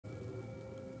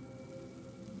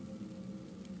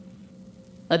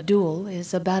A duel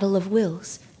is a battle of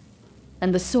wills,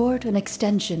 and the sword an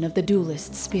extension of the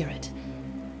duelist's spirit.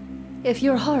 If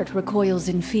your heart recoils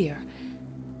in fear,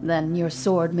 then your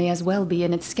sword may as well be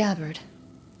in its scabbard,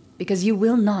 because you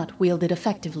will not wield it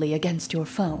effectively against your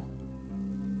foe.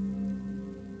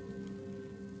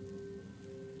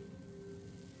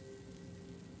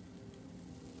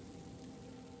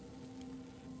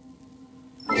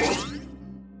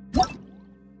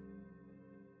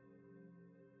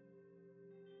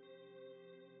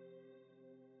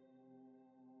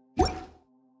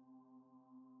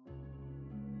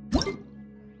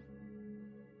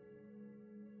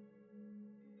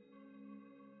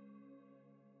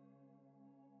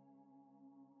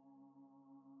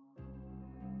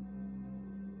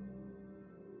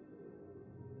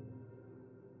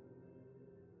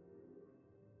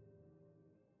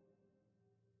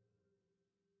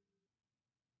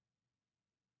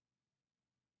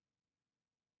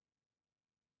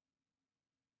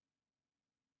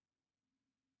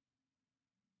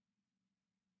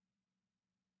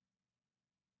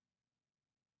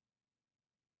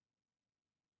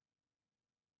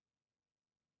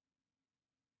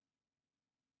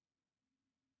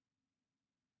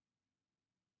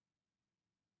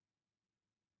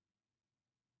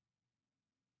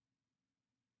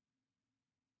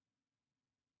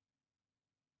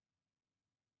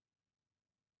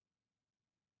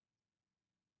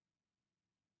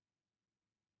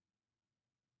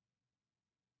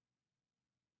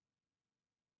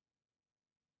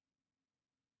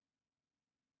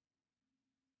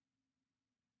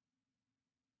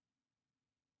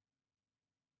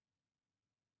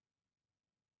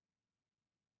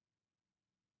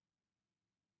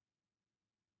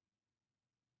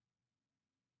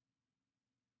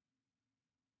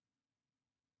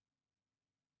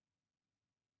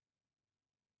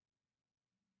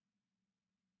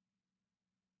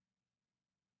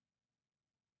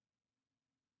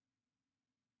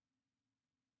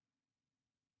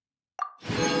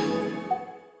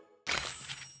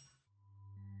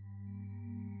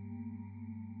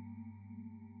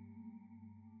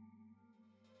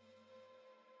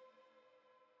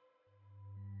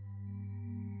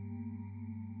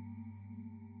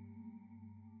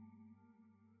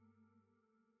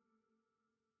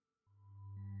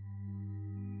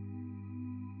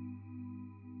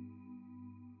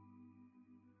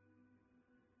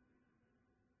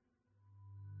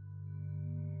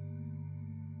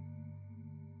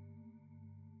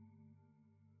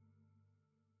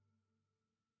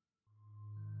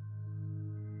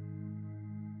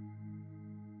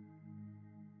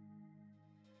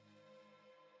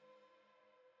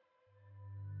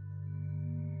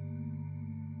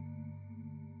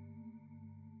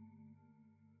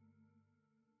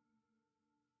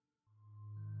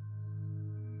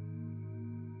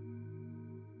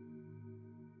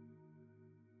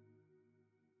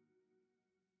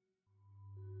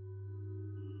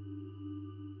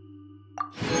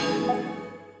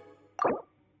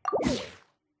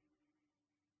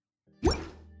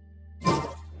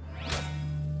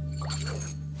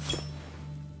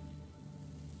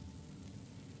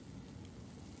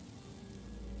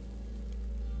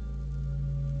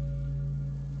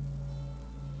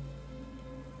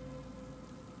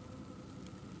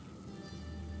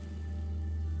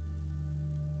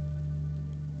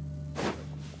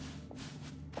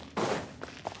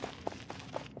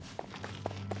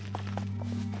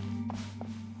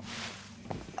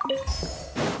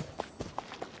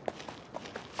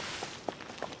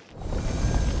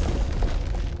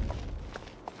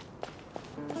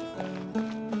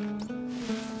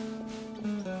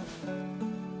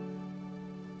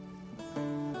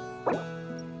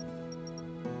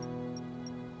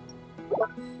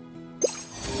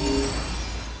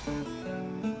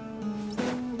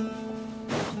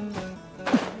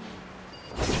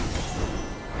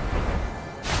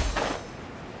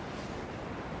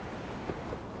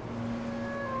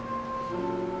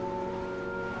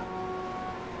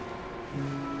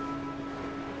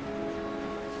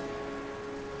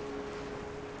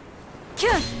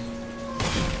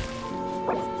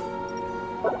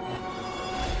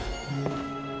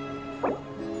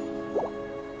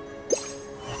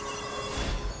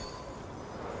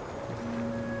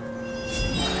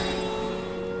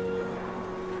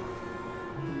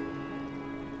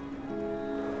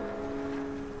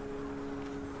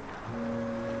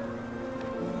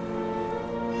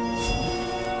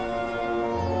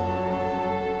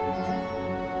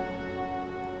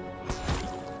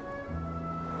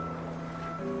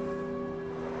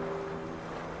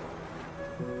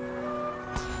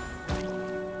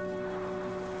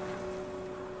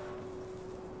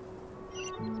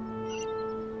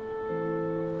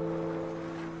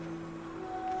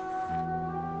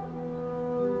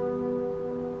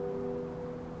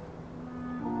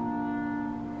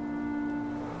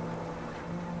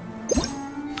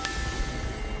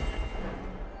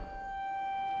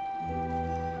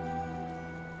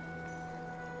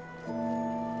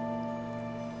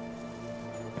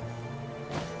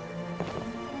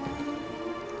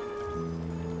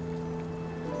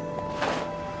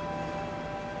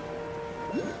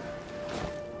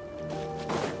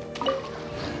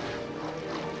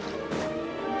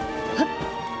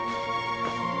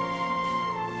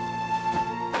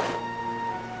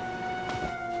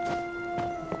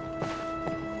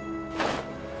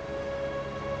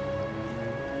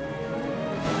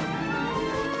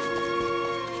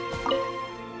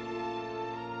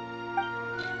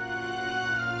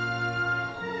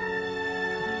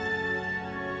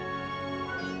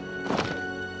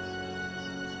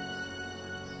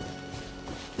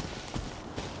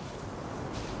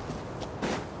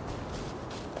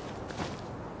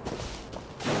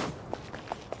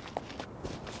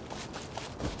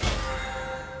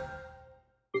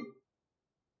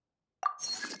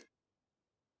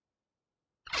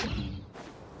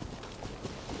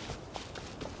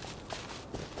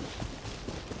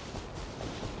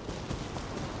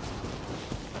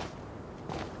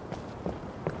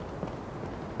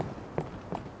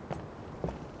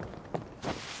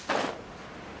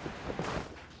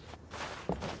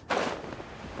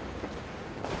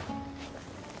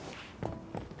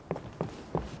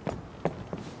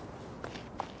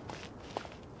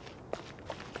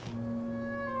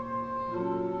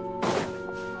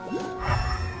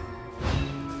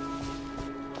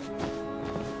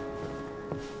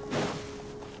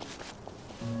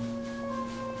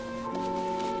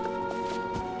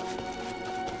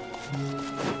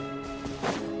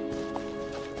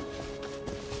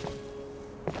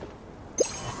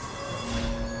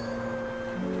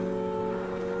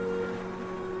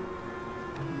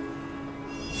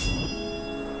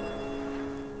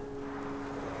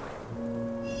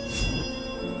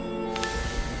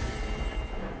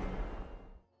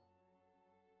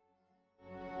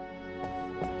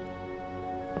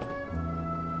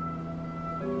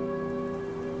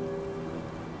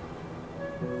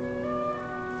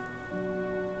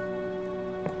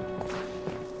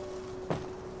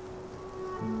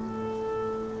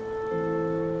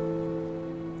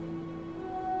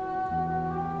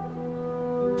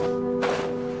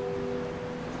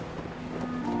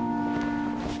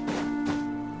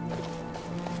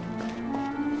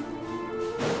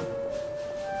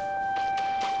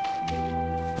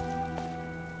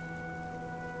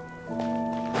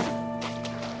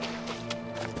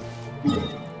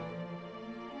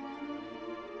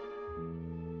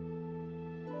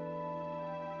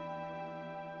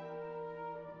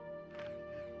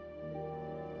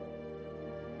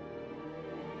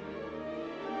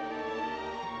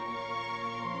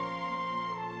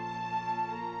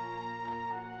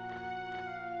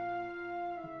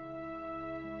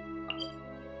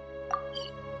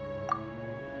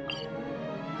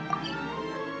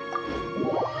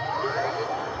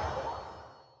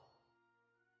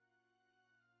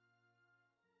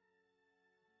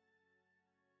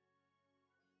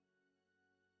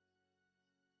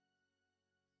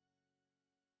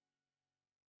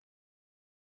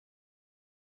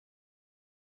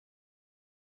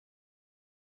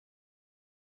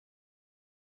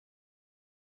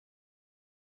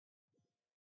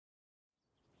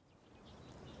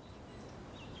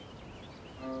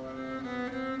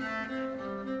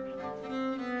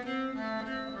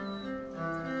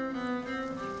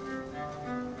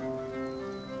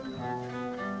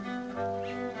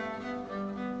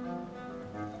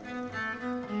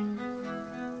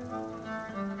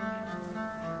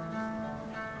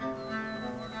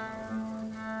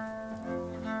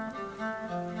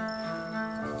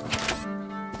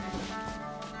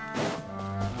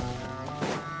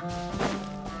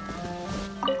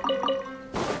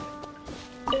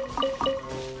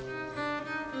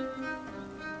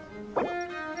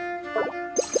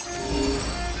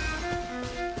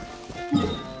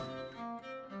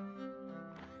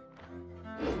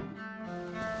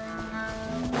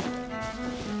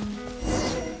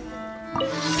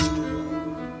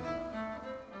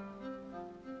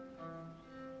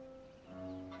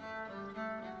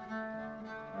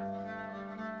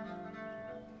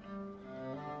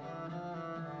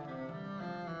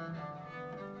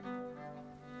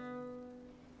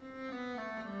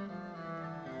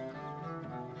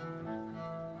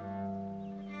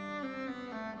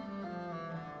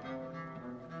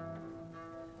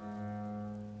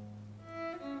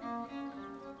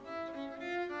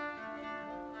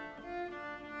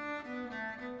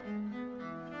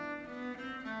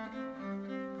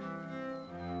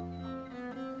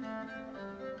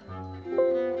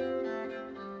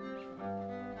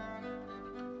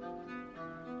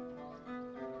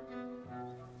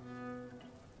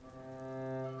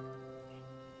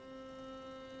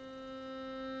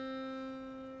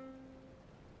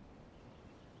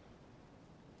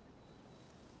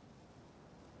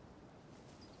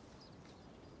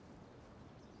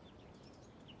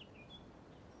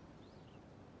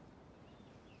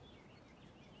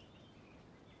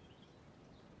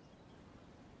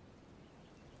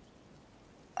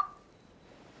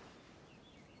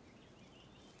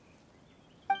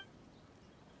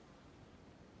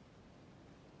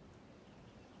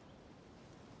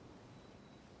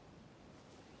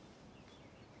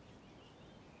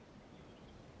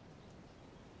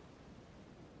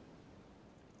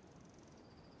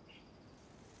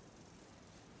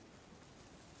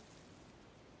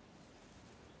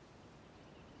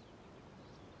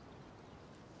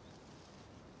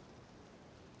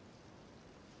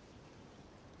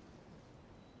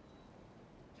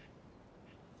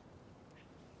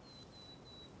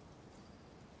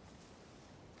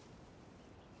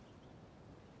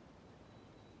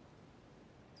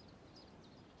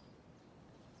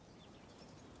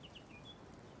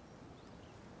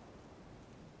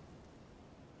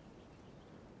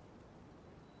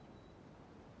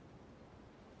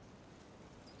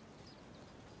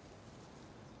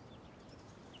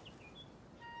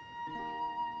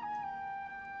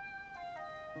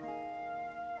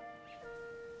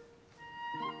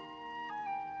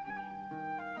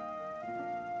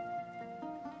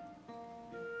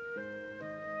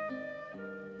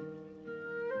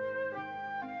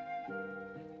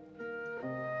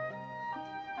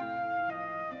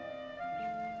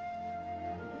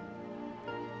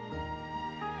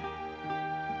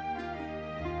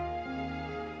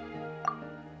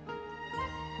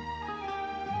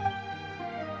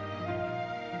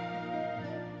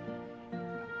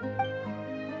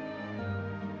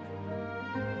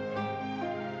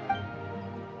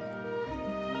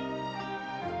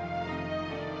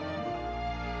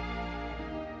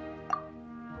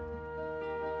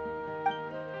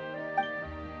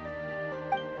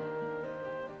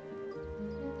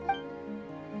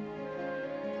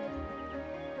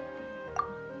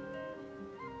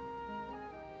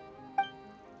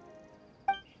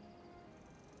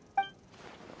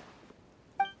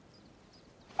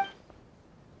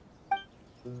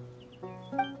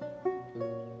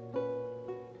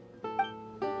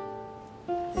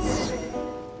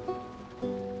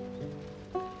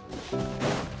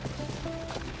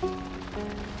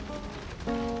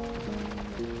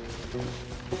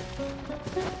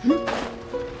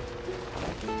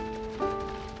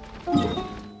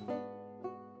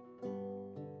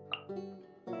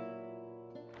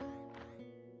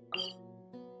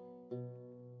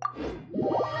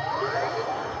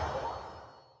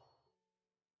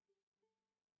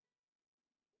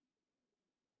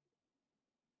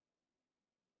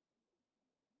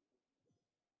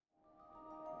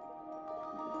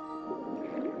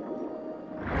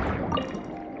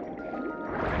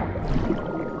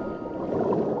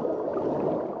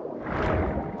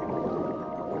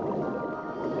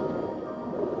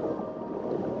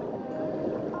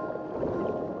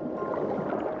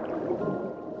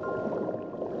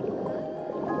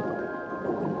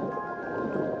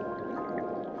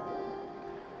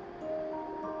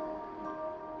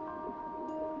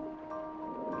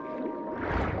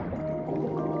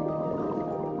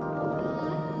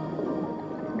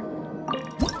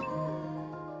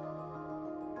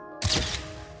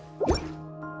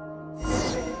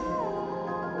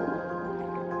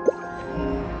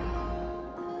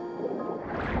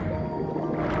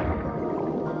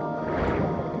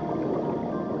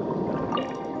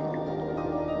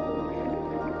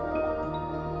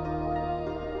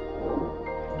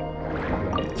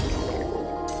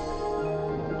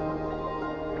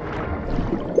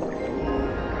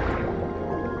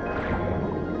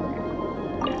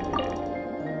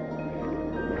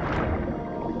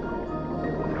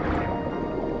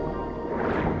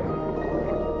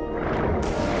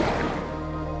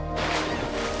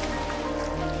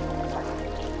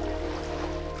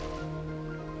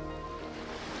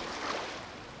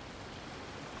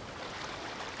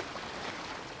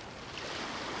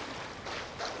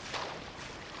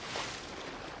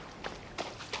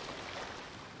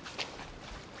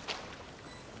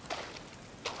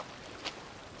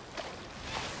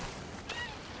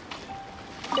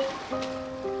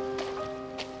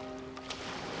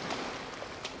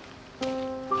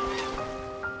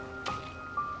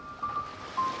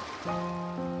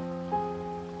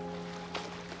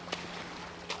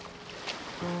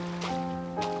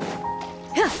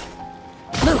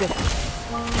 Loaded.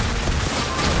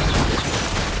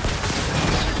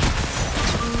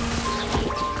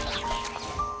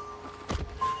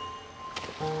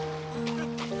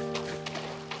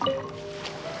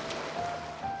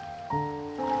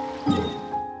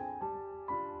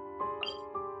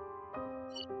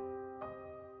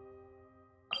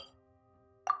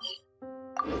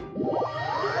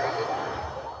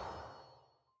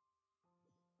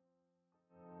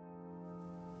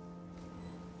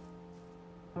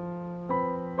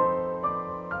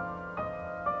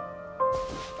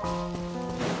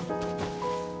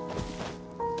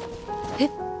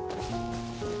 Hit.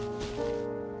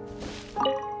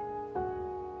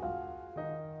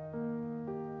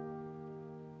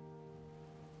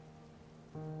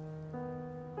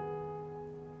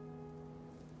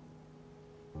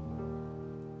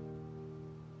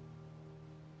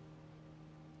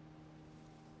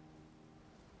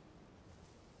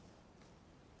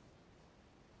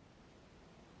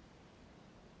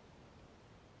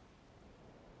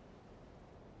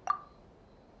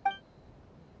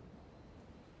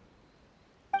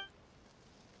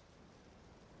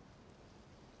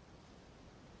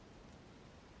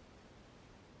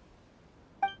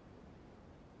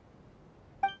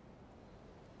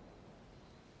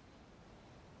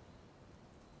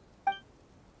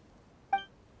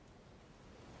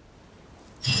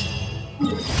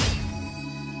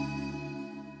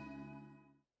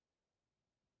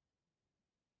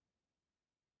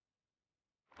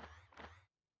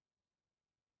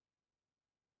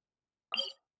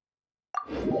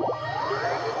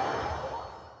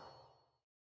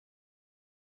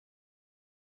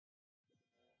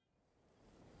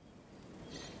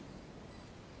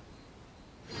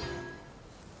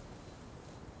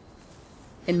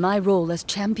 In my role as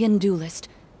champion duelist,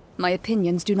 my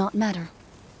opinions do not matter.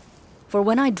 For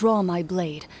when I draw my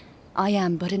blade, I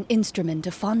am but an instrument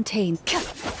of Fontaine.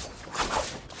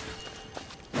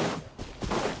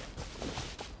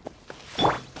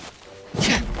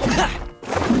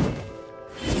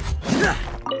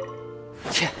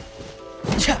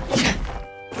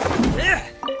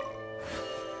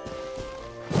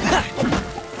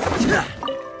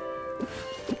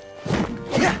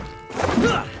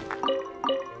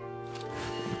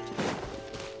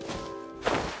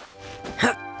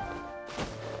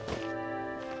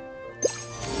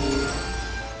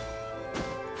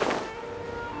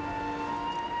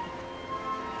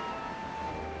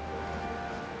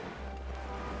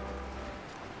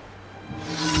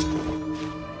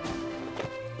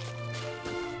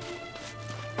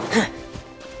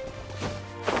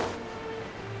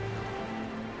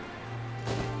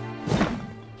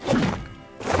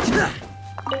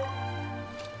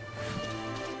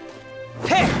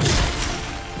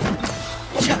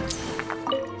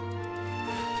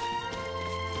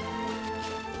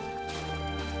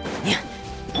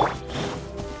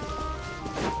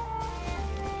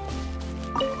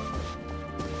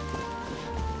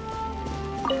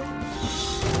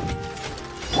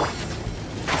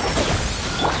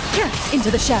 Into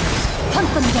the shadows.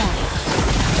 Hunt them down.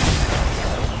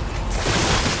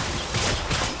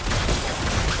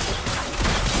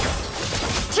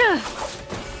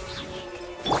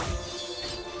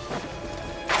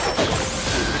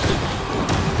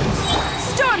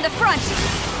 Storm the front!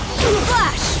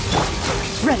 Flash!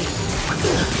 Ready.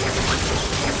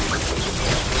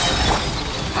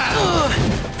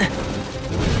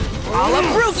 I'll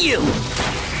uproot you!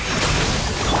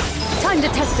 Time to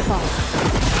testify.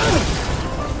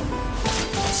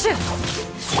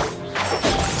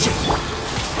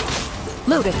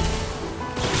 Loaded.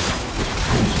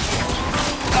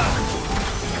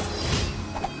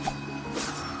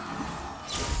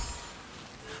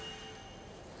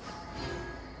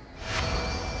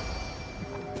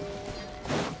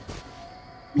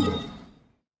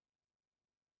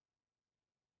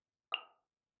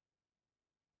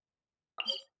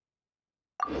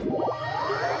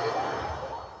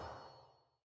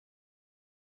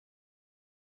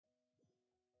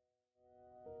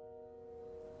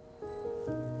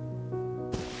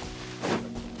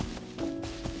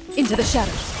 Into the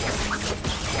shadows.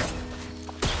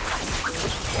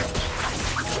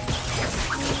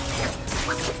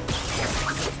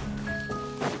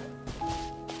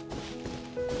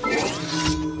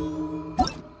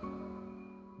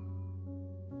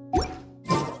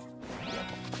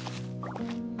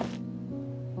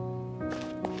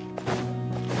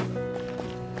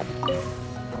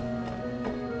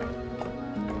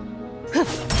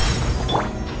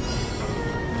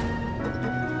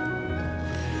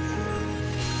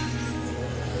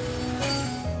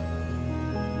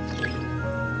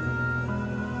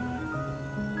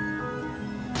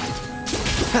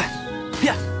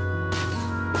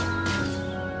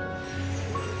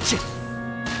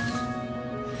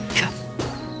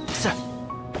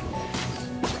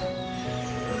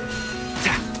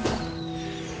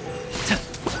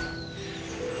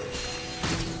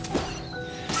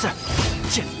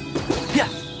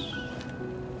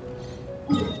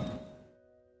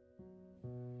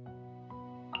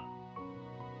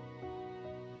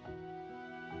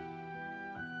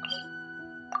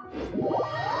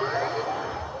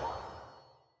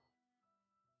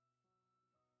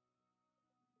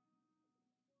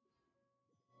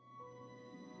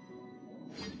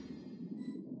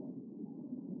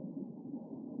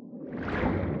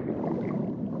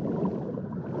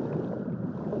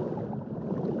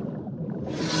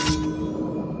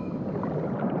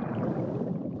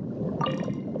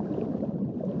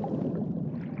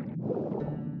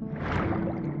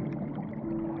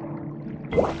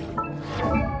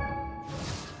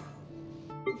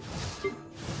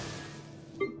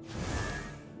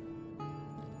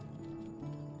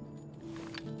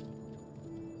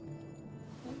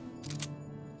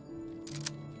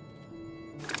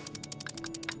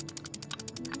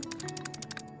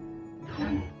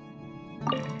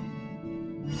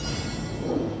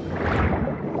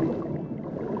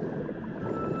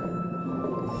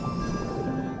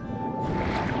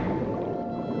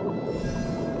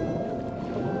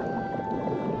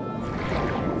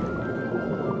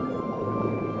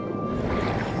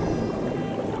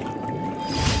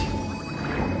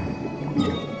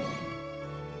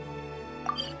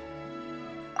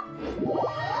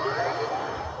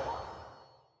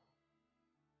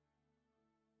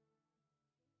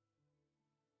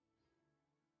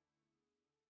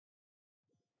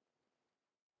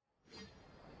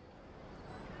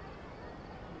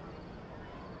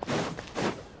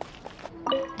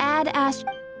 Add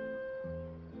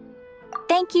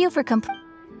Thank you for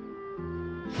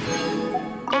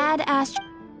Add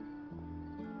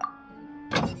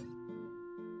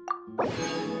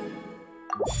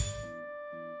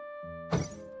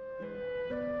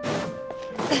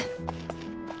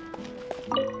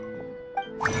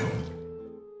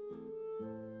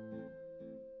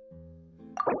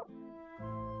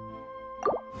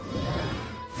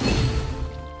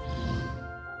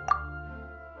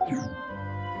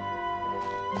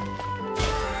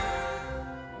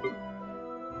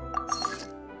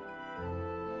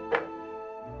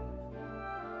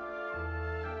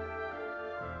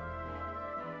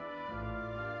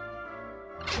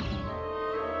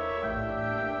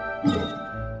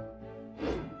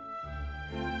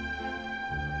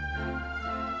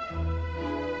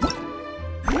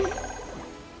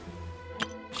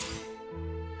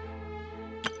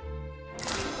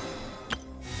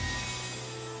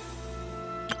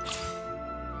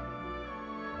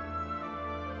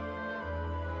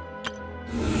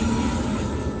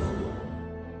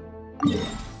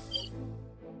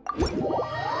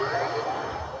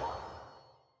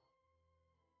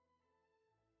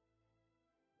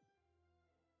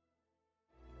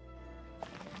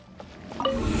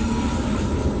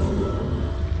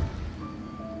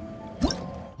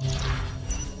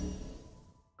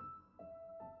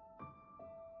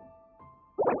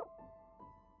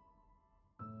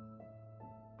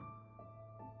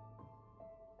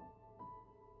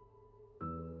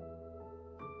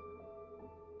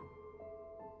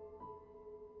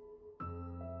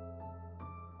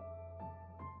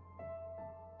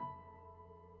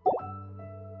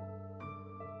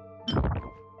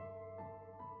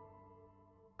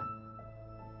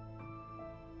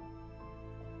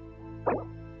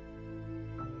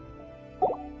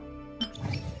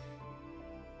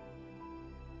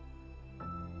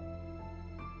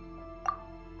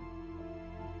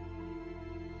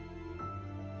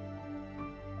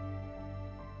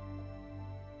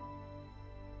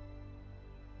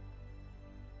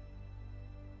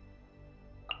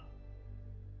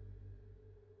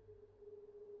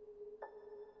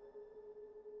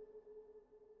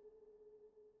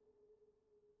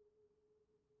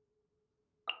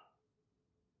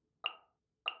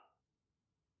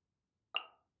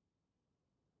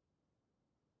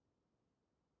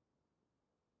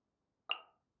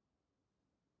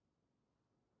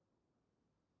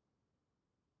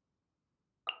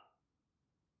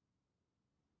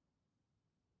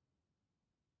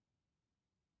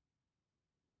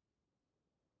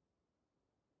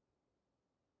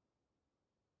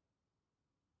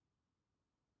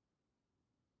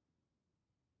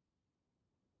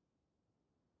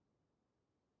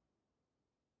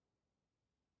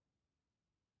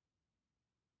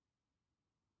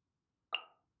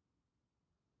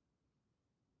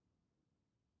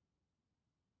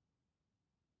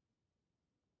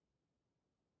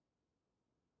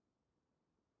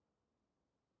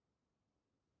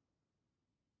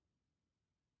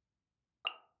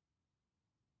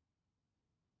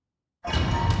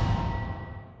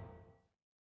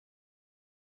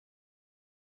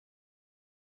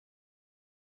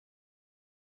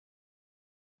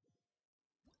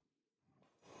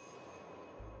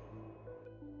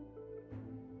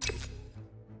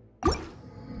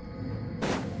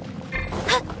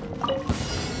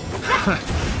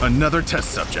Another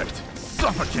test subject.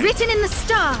 Suffocate! Written in the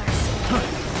stars.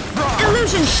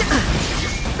 Illusion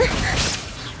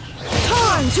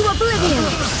torn to oblivion.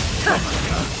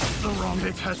 The wrong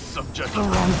test subject. The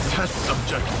wrong test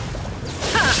subject.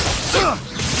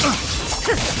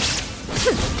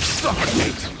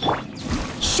 Suffocate!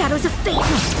 Shadows of fate.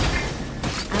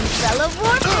 Umbrella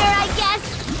warfare, I guess.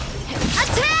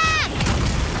 Attack!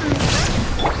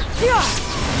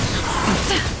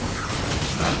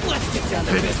 Let's get down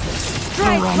to business.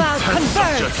 Strike cloud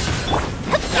converge.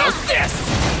 How's this?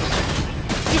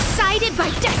 Decided by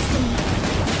destiny.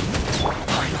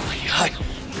 Finally,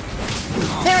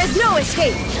 There is no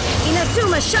escape.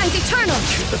 Inazuma shines eternal.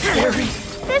 the fairy.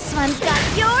 This one's got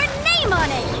your name on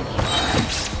it.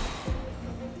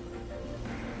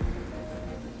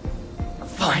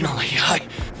 Finally,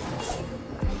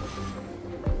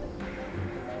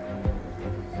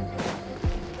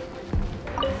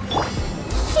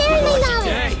 Hearing now.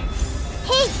 Day.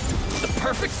 Hey, The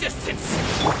perfect distance.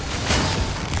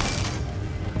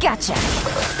 gotcha.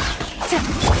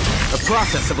 A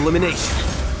process of elimination.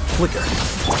 Flicker.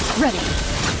 Ready.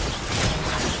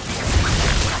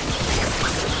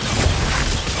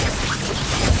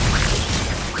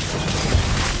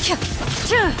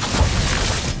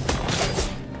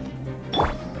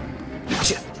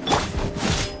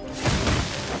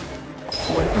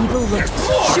 Where evil lurks,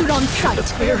 shoot on sight.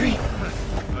 Fairy.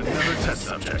 Another test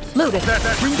subject. Loaded. That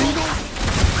tingle?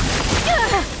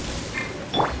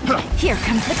 Here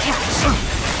comes the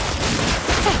catch.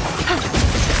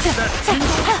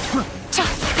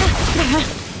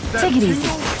 Take it easy.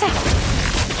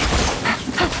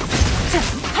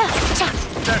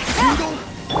 That tingle?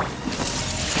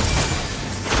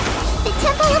 The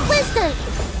Temple of Wisdom.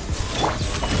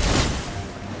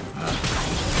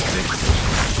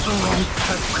 The wrong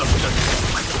test subject.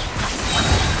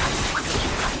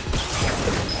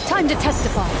 Time to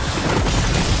testify.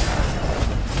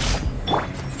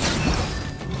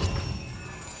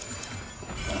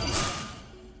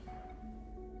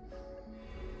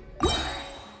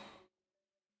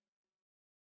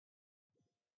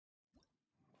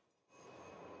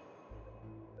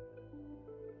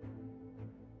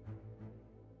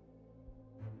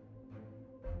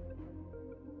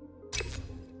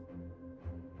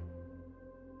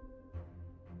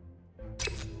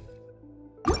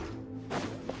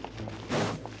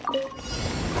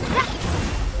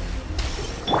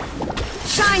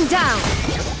 down!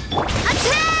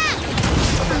 Attack!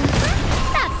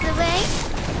 That's the way.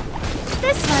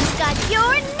 This one's got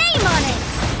your name on it.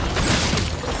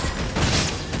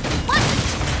 What?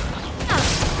 Oh.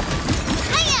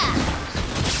 Hiya!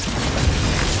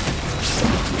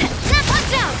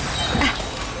 Watch out!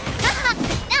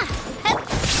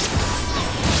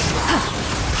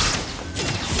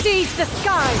 Seize the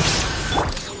skies!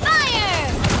 Fire!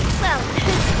 Well,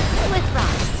 with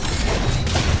rocks.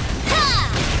 Ha!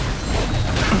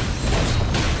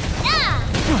 Ah!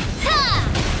 Ha!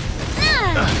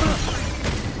 Ah!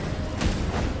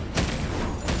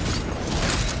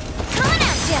 Coming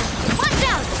at ya! Watch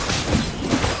out!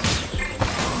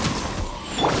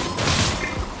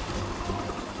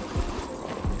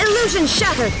 Illusion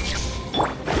shattered!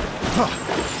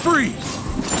 Freeze!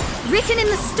 Written in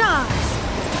the stars!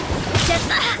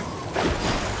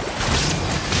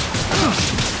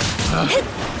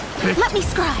 Let me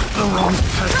scribe. The wrong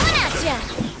test. Coming at ya!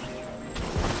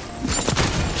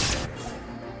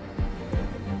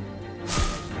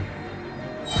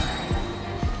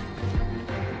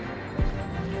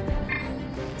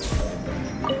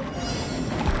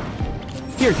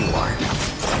 Here you are.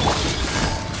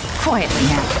 Quietly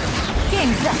now.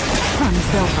 Game's up.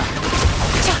 Fun's over.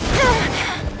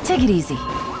 Take it easy.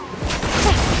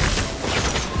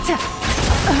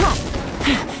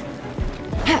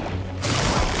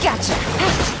 Gotcha.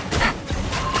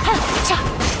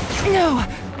 No.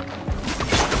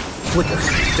 Flicker.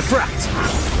 Diffract.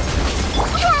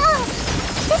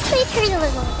 This may hurt a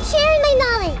little. Sharing my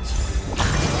knowledge.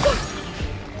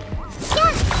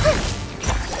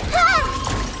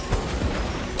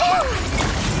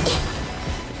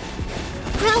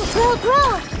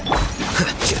 Grow.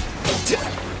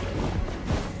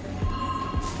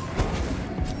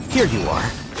 Here you are.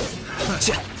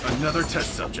 Another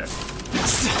test subject.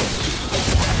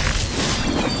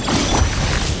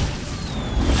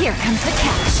 Here comes the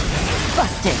catch.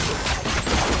 Busted.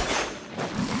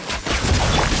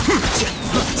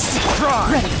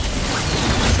 Try! Ready.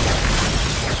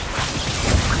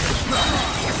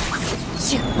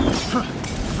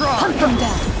 Hunt them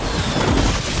down.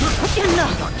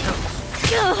 Enough.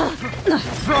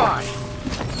 Try!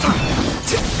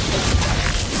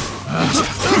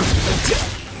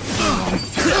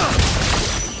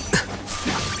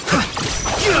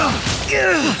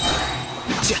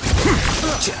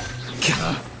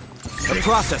 A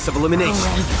process of elimination.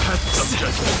 Test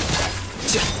subject.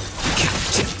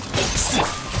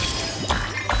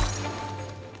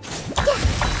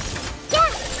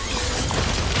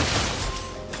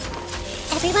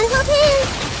 Everyone hold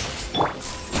hands.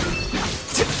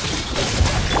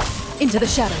 Into the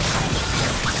shadows.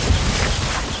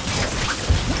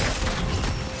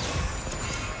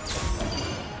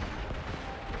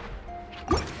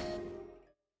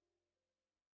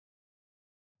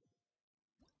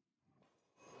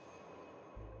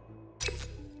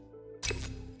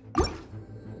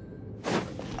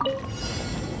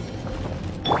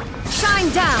 Shine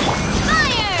down!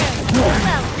 Fire!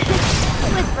 Well,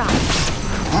 with rocks.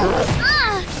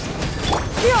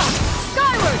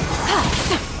 Skyward!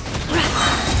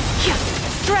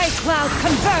 Stray cloud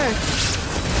converge!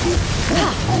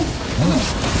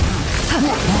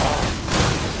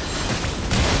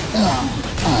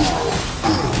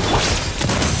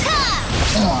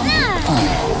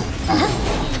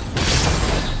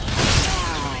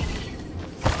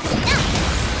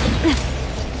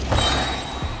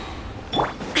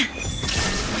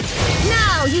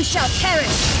 Now you shall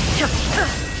perish!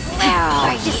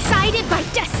 Decided by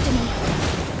destiny.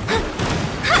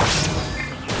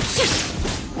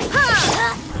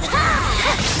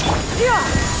 A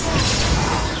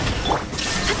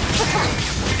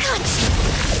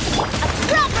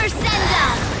proper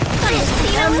send-up! This is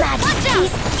your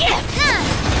Majesty's gift!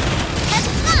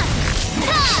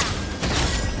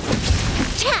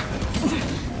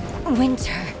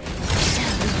 Winter.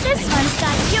 This one's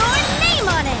got your name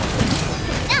on it!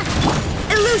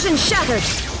 Illusion shattered!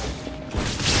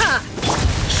 Ha!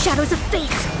 Shadows of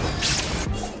fate!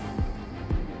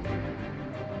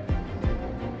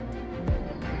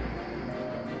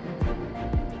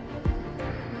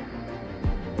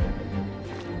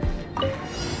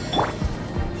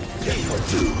 Get your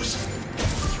dues.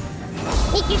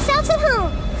 Make yourselves at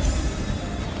home!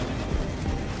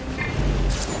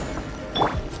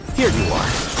 Here you are.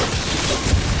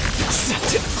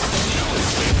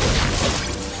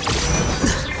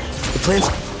 The plan's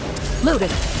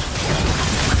Loaded.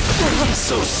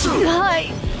 So soon.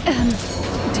 I am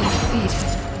defeated.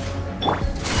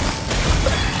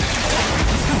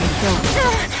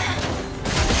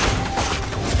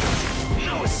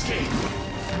 No escape.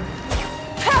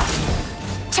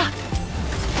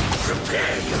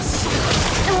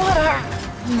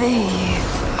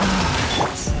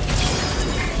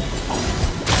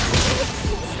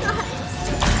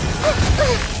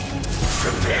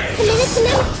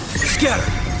 Scatter!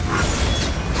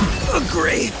 A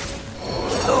great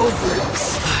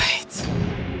oversight.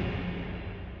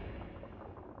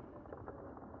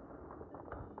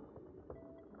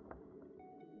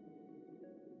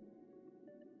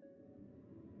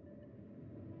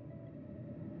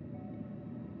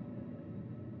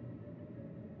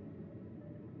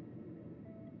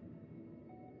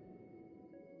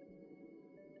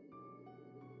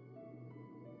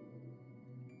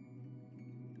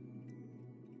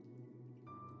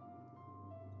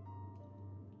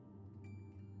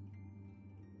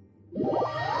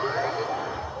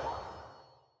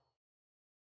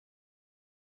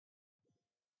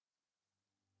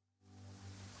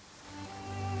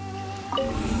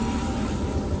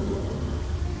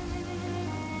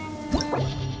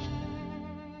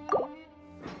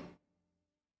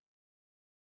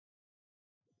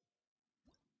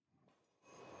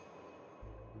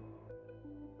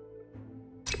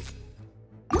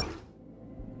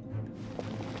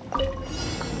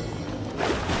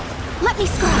 Let me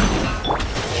scry!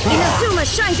 Inazuma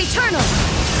shines eternal!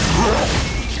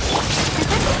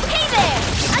 Hey there!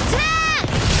 Attack!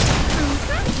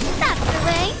 That's the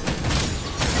way.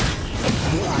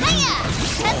 Hiya!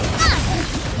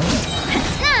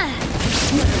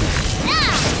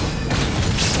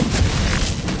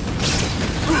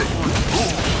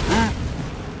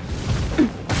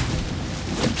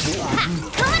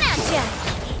 Coming at ya!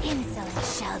 Insolence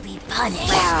shall be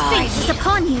punished. Fate is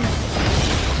upon you!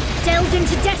 Delved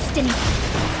into destiny!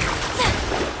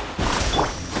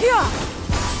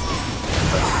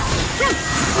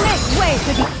 Make way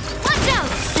for the... Watch out!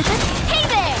 Hey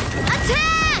there!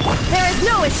 Attack! There is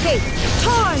no escape!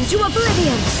 Torn to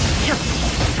oblivion!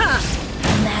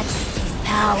 Majesty's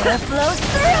power flows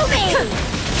through me!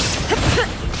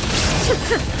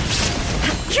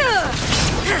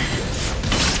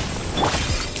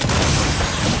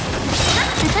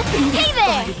 Hey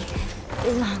there!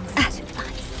 Belongs to us.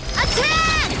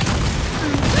 Attack!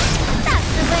 That's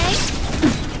the way.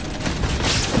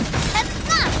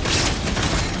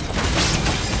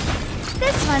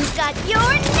 This one's got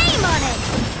your name on it.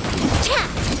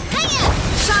 Hiya!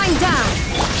 Shine down!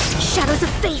 Shadows of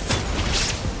fate!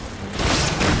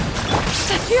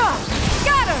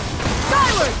 Scatter!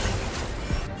 Skyward!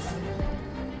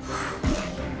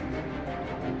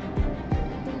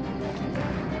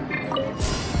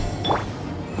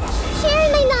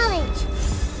 Sharing my knowledge.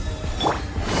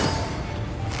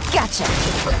 Gotcha.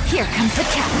 Here comes the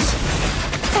catch.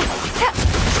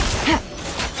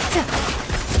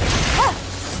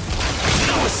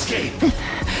 No escape!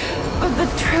 But the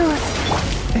truth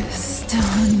is still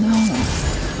unknown.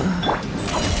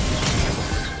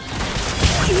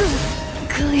 You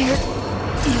cleared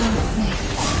your name.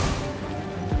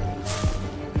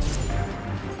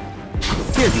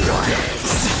 Here you are.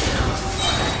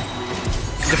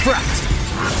 Defract!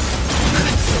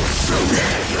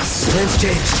 Plans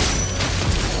changed.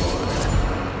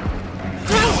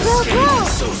 Go!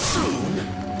 So soon!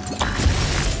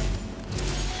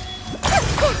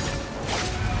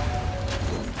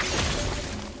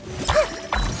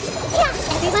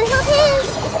 Everyone hold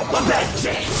hands! A bad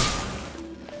day!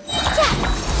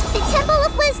 The Temple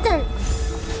of Wisdom!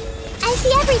 I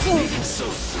see everything! So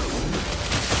soon!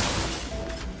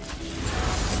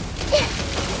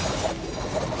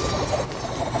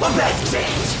 A bad day!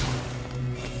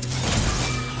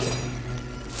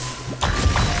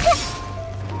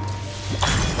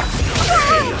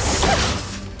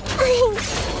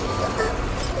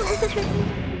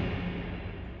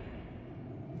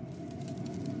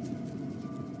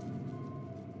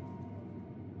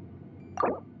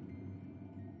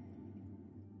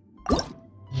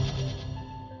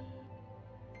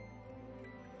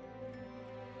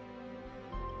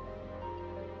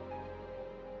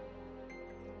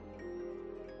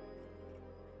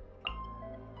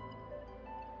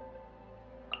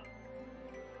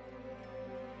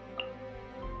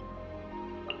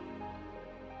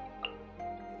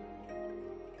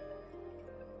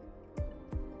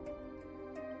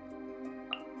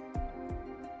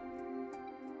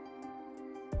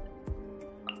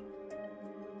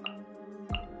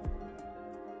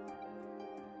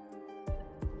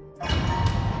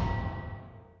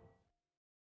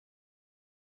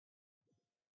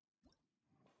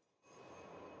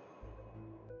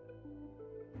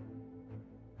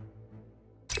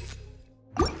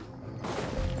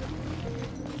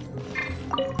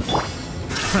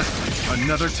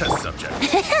 Another test subject.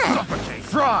 Suffocate.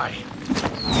 Fry!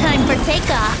 Time for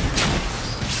takeoff!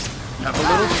 Have a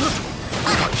little...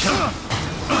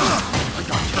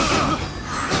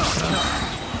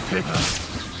 Pick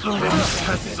The wrong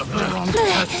test subject. The wrong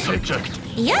test subject.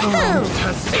 Yahoo!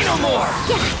 Say no more!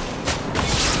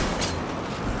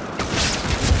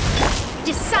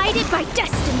 Decided by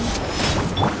destiny.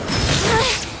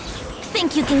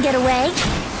 Think you can get away?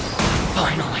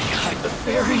 Finally, the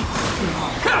fairy.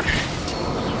 Finally,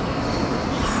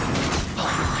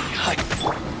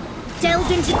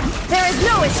 Delved into... There is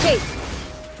no escape!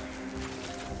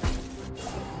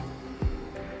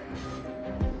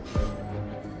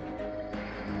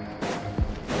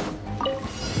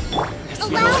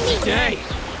 Allow me! Day.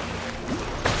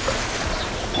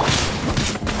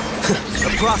 A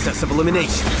process of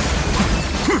elimination.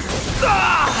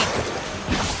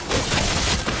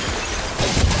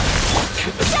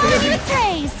 Shower me with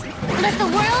praise! Let the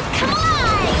world come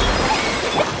alive!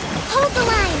 Hold the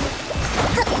line!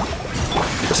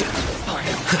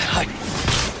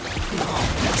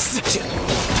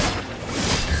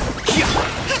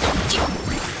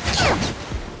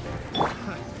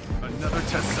 Another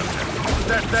test subject.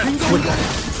 That.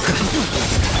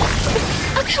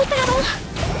 Uphill battle!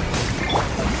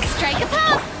 Strike a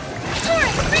pop!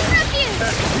 Torrent, bring refuge!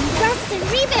 Rest and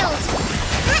rebuild!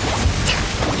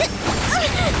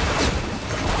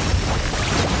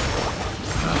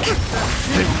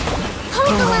 Hold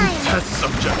the Wrong line! test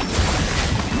subject.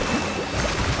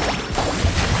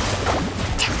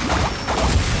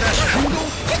 That angle?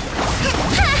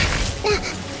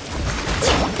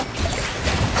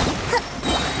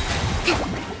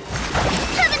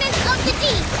 Covenant of the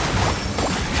Deep!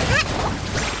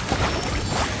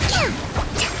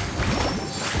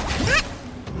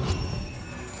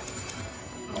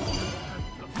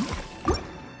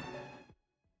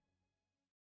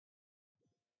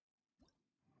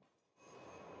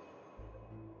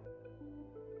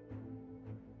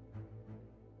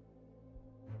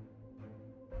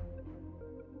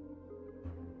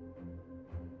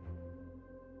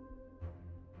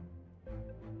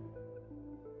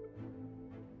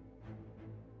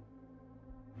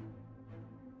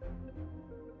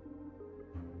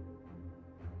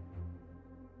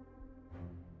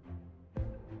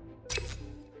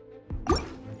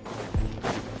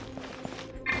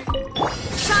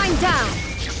 Shine down!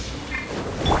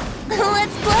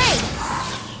 Let's play!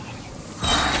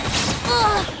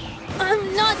 Ugh, I'm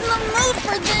not in the mood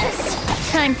for this!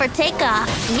 Time for takeoff!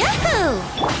 Yahoo!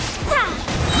 Ta!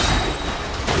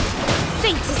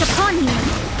 Fate is upon you!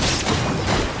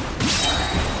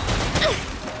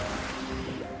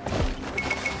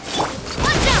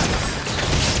 Watch out!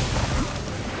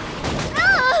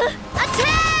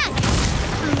 Attack!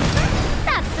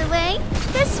 That's the way.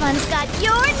 This one's got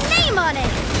your name on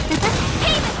it!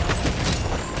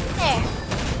 There.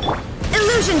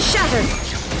 Illusion shattered!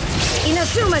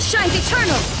 Inazuma shines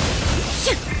eternal!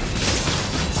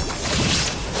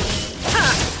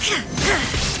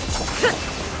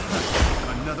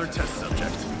 Another test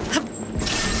subject.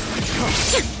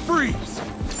 Freeze!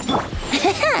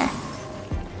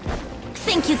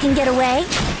 Think you can get away?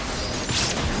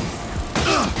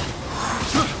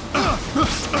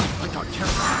 I got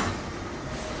careful.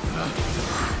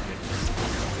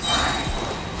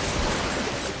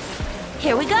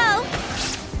 Here we go!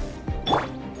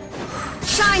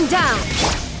 Shine down!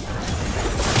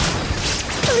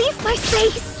 Leave my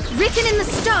space! Written in the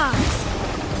stars!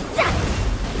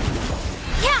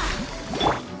 Yeah!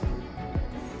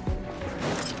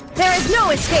 There is no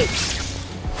escape!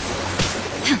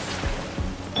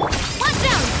 Watch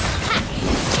out!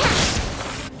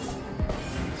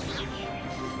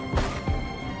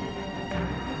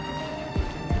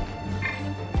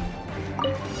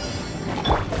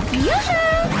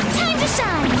 Yoo-hoo! Time to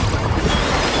shine!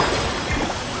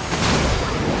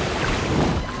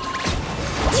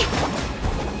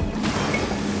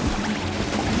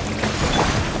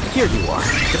 Here you are.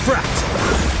 Defract.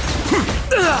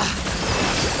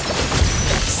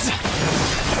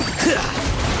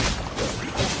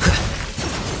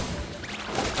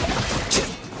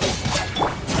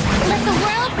 Let the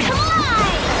world come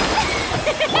alive!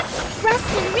 Rest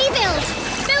and rebuild!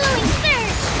 Billowing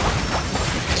surge!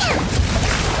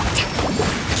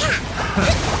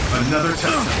 Another test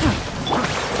subject.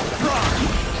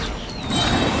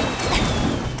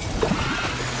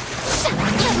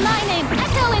 Let my name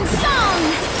echo in song!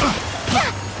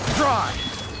 Try!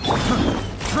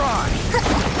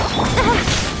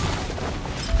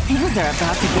 Things are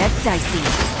about to get dicey.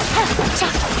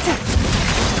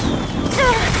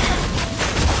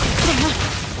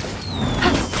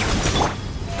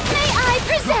 May I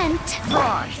present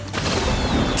Try!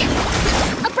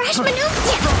 a brash maneuver?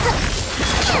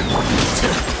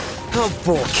 Oh,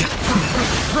 boy.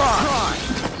 Try!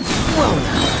 Well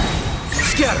now.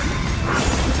 Scatter.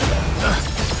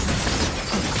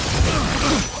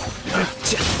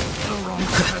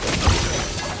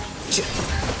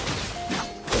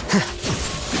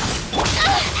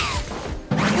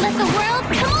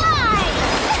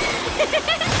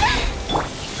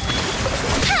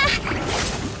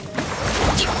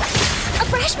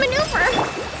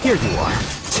 Here you are.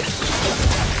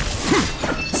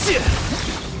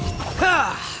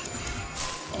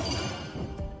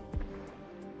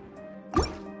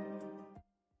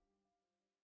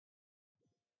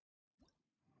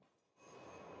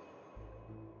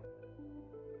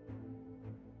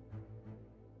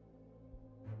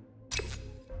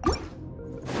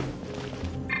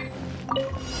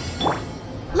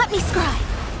 Let me scry.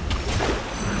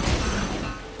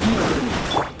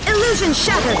 Illusion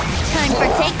shattered. Time for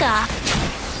takeoff.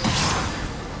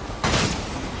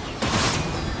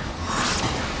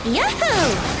 Yahoo!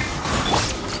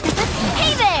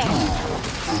 Hey there!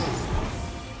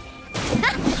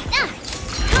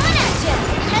 Coming at ya!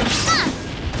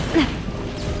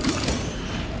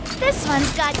 This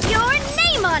one's got your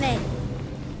name on it!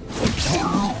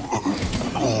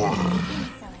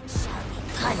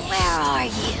 Where are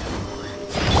you?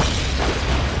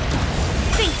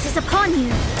 Fate is upon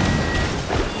you.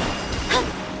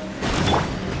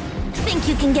 Think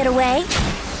you can get away?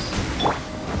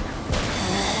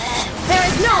 There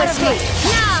is no escape.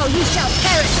 Now you shall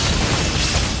perish.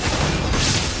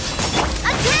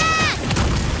 Attack!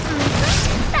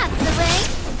 That's the way.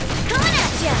 Coming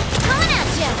at ya! Coming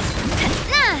at ya!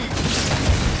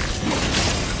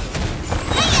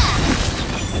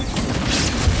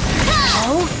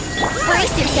 Oh!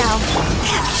 Brace yourself!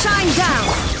 Shine down.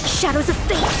 Shadows of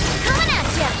fate. Coming at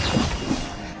ya!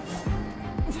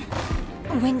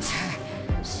 Winter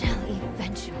shall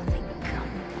eventually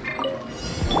come.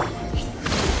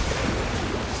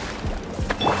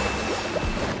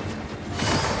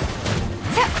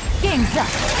 Game's up.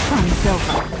 Fun's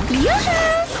over. Yoo-hoo!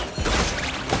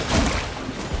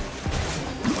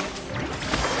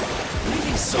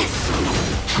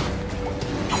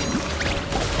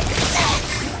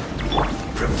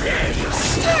 Prepare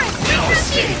yourself. No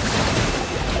escape.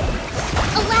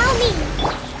 Allow me!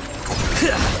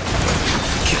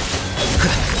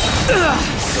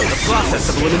 So the process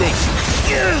of elimination.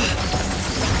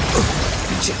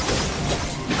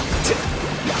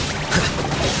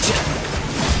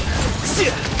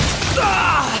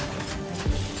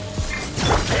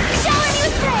 Shower me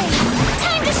with praise!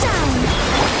 Time to shine!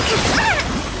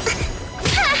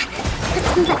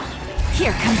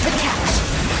 Here comes the catch.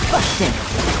 Busted.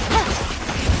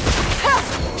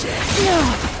 No.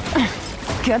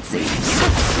 Gutsy.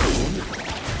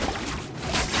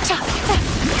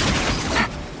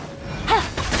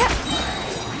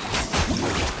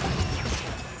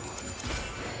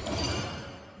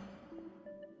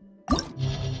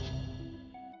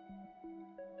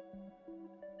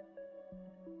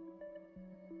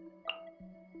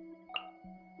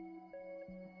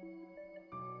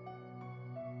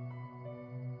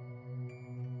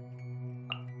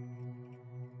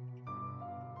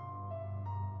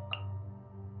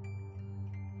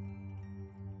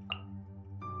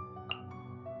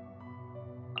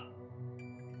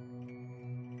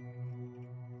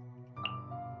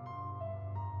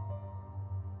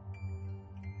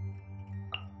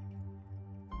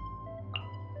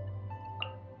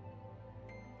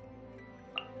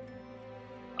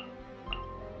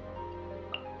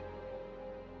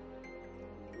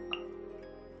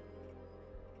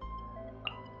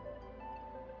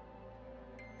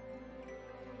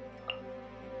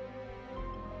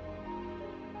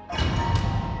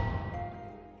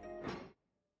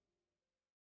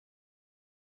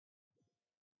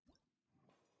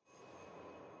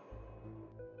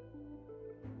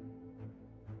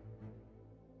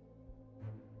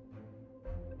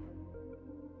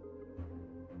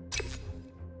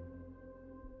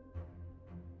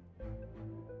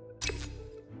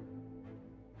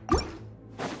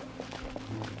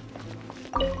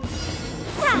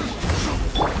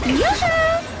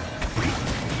 Yoo-hoo!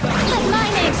 Let my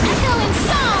name echo in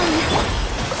song!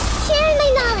 Share my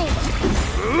knowledge!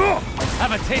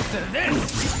 Have a taste of this!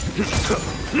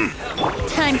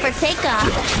 Time for takeoff!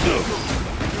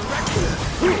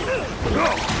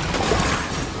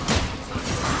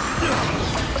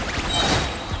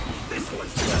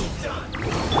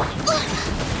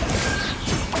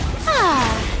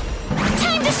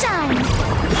 Time to shine!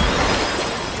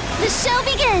 The show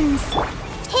begins!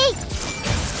 Hey!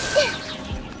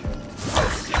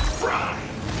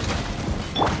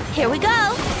 Here we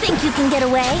go! Think you can get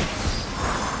away?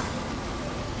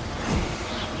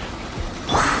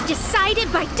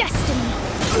 Decided by destiny!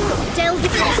 Delve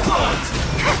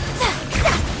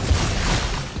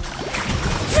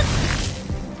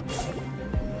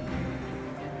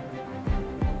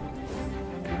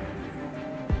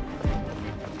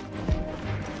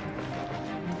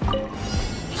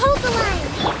Hold the line!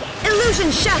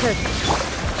 Illusion shattered.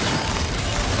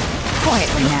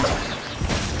 Quietly now.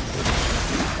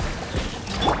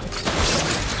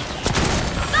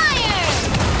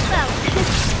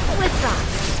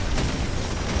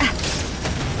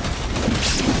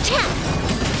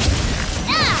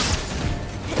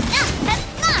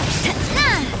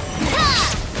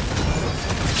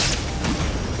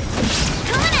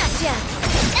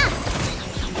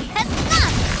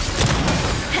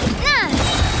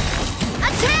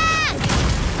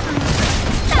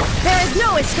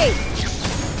 escape!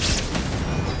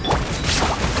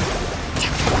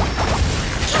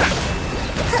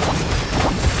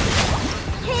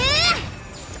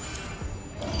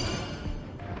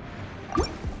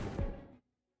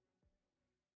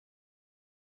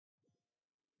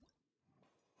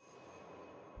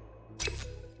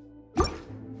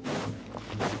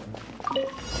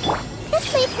 This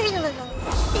might hurt a little.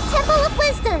 The Temple of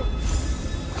Wisdom.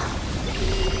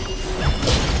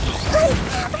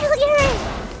 Really hurt.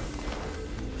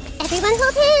 Everyone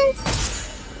hold hands.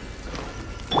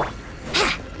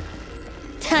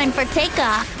 Time for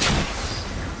takeoff.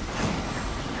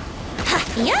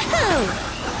 Yahoo!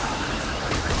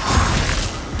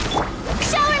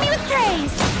 Shower me with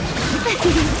praise!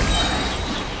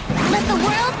 Let the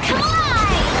world come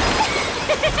alive!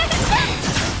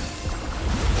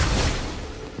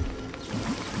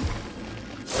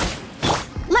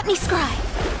 Let me scry.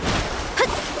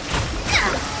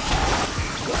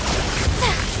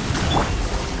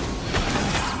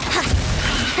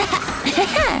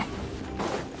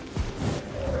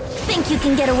 Think you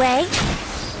can get away?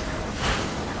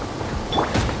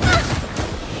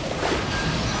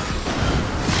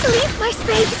 Leave my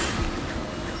space!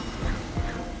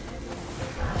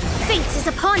 Fate is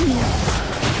upon you!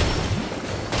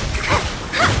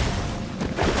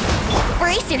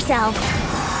 Brace yourself!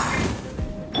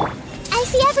 I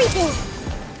see everything.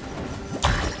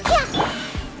 Yeah.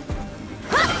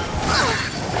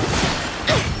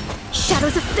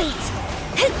 Shadows of fate!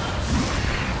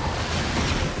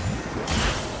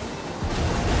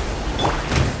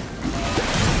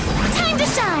 Time to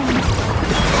shine!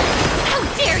 How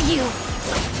dare you!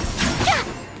 Yeah.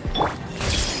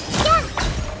 Yeah.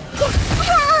 Yeah.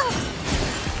 Help.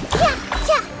 Yeah.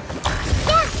 Yeah.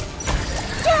 Yeah.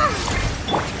 Yeah.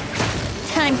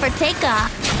 Time for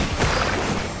takeoff!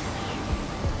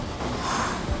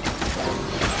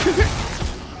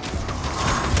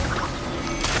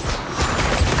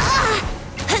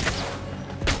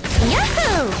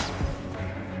 Yahoo!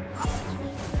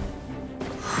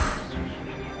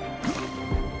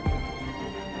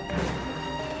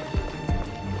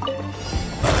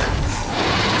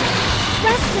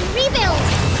 Rest and rebuild.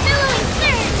 Billowing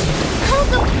surge.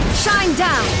 Hogo. Shine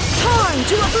down! Torn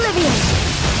to oblivion!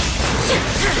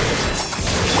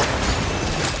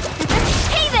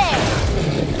 Hey there!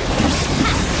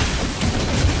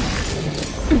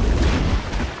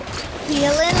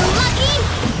 Feeling lucky.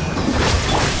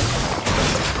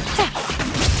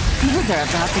 Things are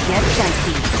about to get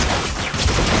dicey.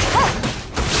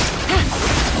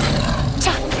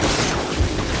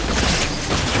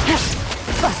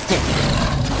 Busted.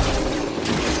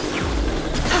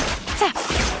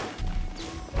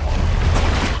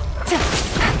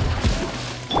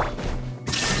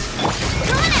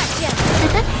 Coming at ya.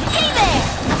 Hey there.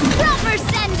 A proper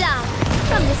send-off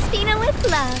from the Spina with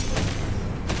love.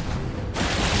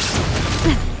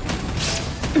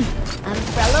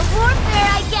 Umbrella warfare,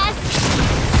 I guess.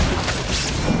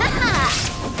 Haha!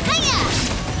 Hiya!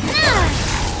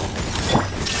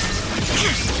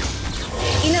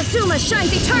 Inazuma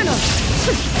shines eternal!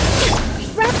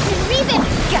 Rest and rebuild.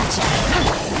 Gotcha!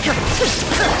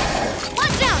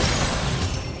 Watch out!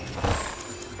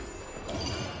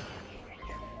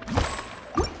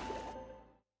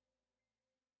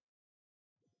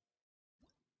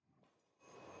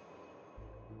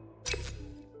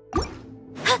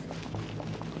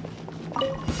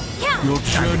 Your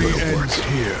journey ends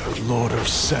here, Lord of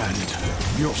Sand.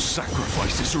 Your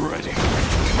sacrifice is ready.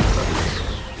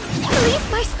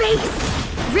 Leave my space!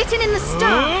 Written in the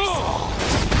stars!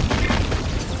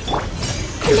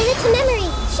 Committed to memory.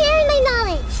 Sharing my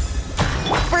knowledge.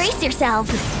 Brace yourself!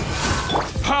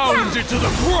 Pound it to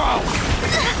the ground!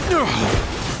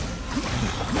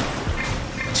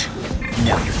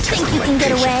 Now you're testing you my can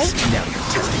get away? patience. Now you're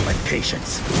testing my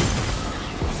patience.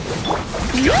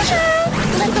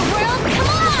 Let the world come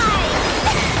alive!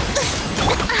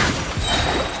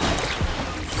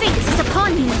 Fate is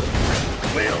upon you!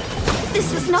 Will. This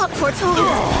was not foretold!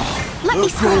 Let me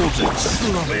The scry! golden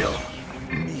slumber. Will.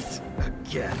 Meet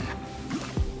again.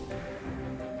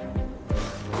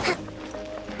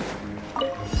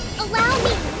 Allow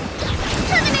me.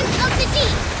 Covenant of the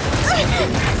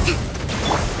Deep.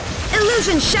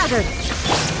 Illusion shattered!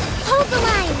 Hold the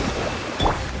line.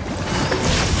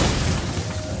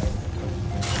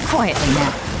 Quietly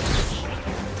now.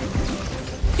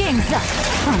 Game's up.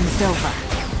 Fun's over.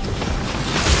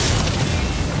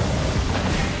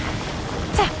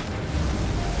 Tap.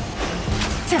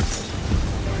 Tap.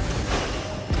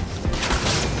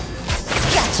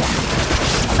 Gotcha.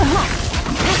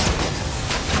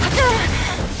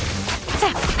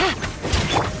 Tap.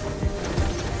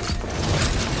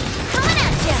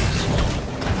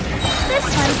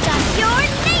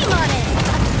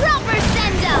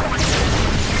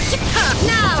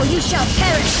 Now you shall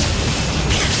perish!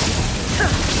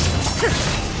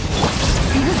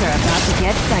 Things are about to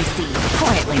get dicey.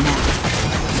 Quietly now.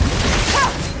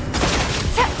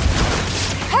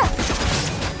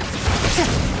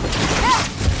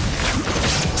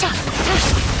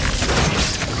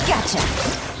 Gotcha.